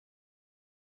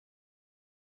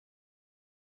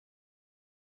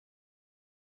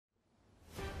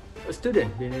A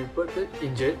student been reported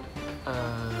injured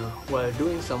while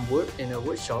doing some work in a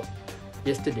workshop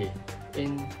yesterday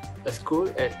in a school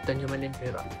at Tanjung Malim,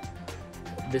 Perak.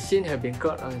 The scene have been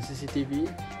caught on CCTV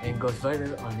and goes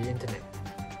viral on the internet.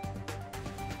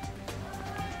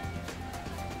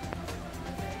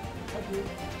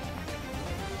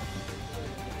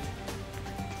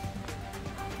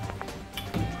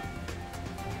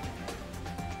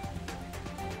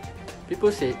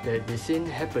 People said that the scene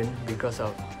happened because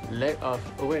of lack of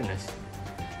awareness.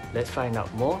 Let's find out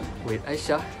more with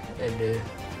Aisyah at the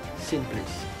scene,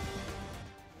 please.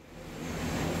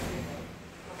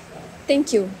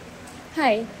 Thank you.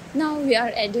 Hi, now we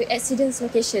are at the accident's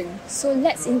location, so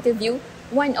let's interview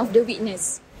one of the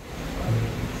witnesses.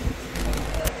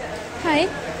 Hi,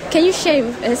 can you share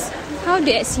with us how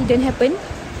the accident happened?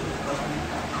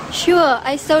 Sure,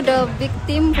 I saw the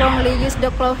victim wrongly use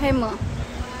the claw hammer.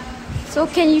 So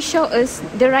can you show us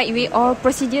the right way or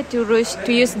procedure to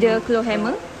use the claw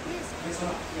hammer?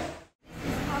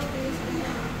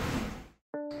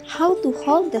 How to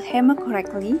hold the hammer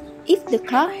correctly? If the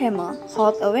claw hammer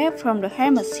holds away from the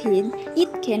hammer's head, it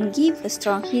can give a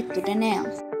strong hit to the nail.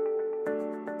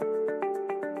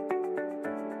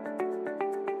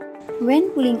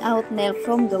 When pulling out nail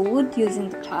from the wood using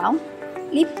the claw,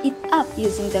 lift it up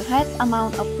using the right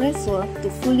amount of pressure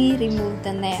to fully remove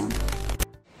the nail.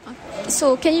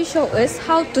 So can you show us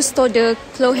how to store the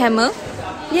claw hammer?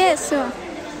 Yes, sure.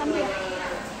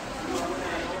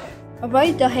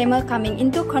 Avoid the hammer coming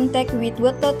into contact with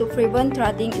water to prevent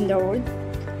rotting in the wood.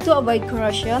 To avoid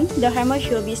corrosion, the hammer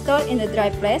should be stored in a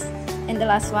dry place. And the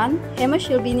last one, hammer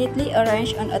should be neatly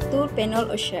arranged on a tool panel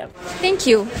or shelf. Thank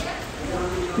you.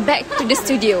 Back to the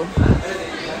studio.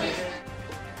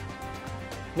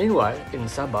 Meanwhile, in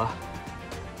Sabah,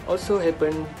 also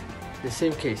happened the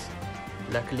same case.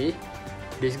 Luckily,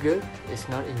 this girl is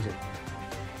not injured.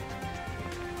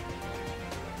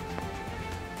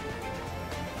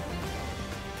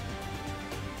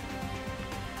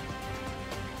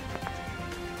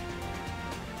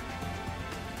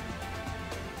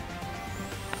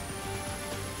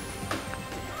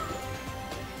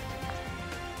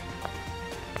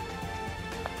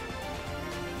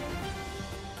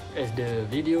 As the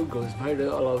video goes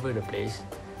viral all over the place,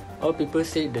 all people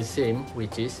say the same,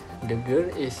 which is the girl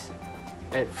is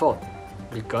at fault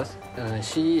because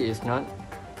she is not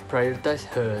prioritize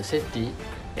her safety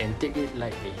and take it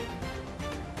lightly.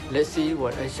 Let's see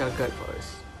what Aisyah got for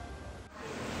us.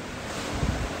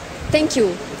 Thank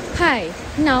you. Hi,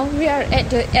 now we are at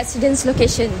the accident's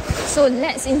location, so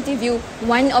let's interview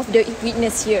one of the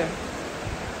witnesses here.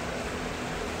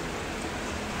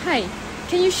 Hi,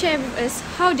 can you share with us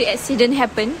how the accident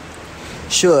happened?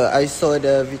 Sure, I saw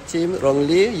the victim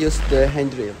wrongly use the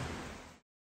handrail.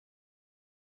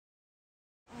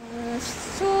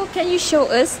 So can you show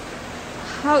us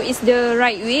how is the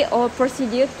right way or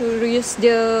procedure to use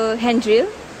the handrail?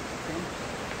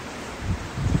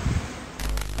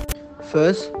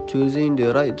 First, choosing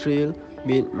the right drill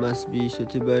bit must be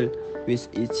suitable with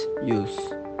its use.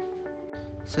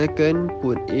 Second,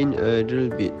 put in a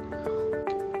drill bit.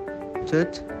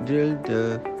 Third, drill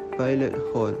the pilot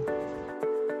hole.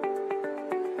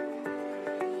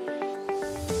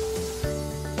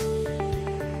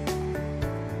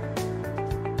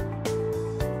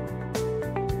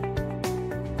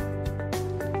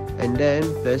 And then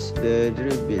press the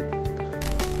drill bit.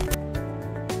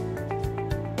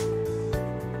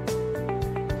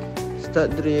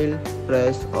 Start drill,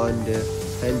 press on the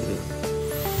handrail.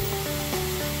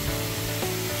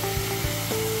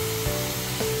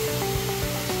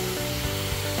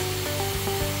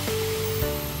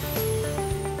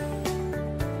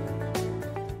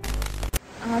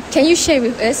 Can you share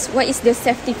with us what is the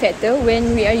safety factor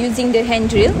when we are using the hand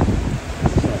drill?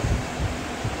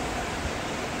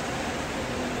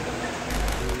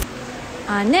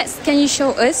 Next, can you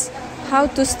show us how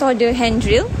to store the hand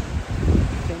drill?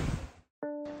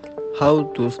 How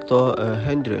to store a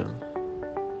hand drill?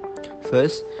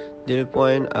 First, drill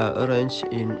points are arranged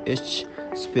in each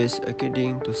space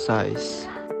according to size.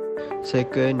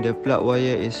 Second, the plug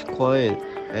wire is coiled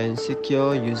and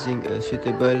secure using a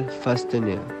suitable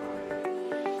fastener.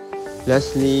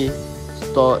 Lastly,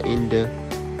 store in the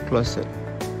closet.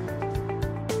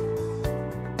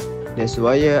 These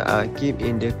wires are kept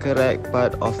in the correct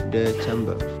part of the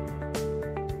chamber.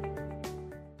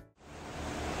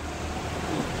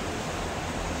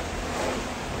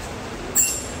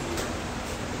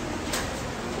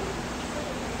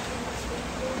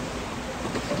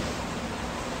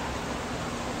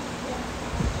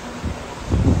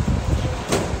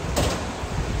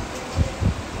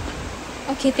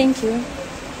 Okay, thank you.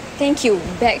 Thank you.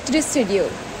 Back to the studio.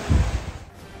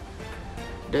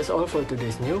 That's all for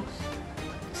today's news.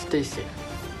 Stay safe.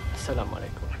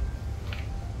 Assalamualaikum.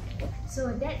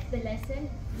 So that's the lesson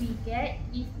we get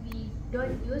if we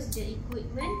don't use the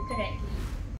equipment correctly.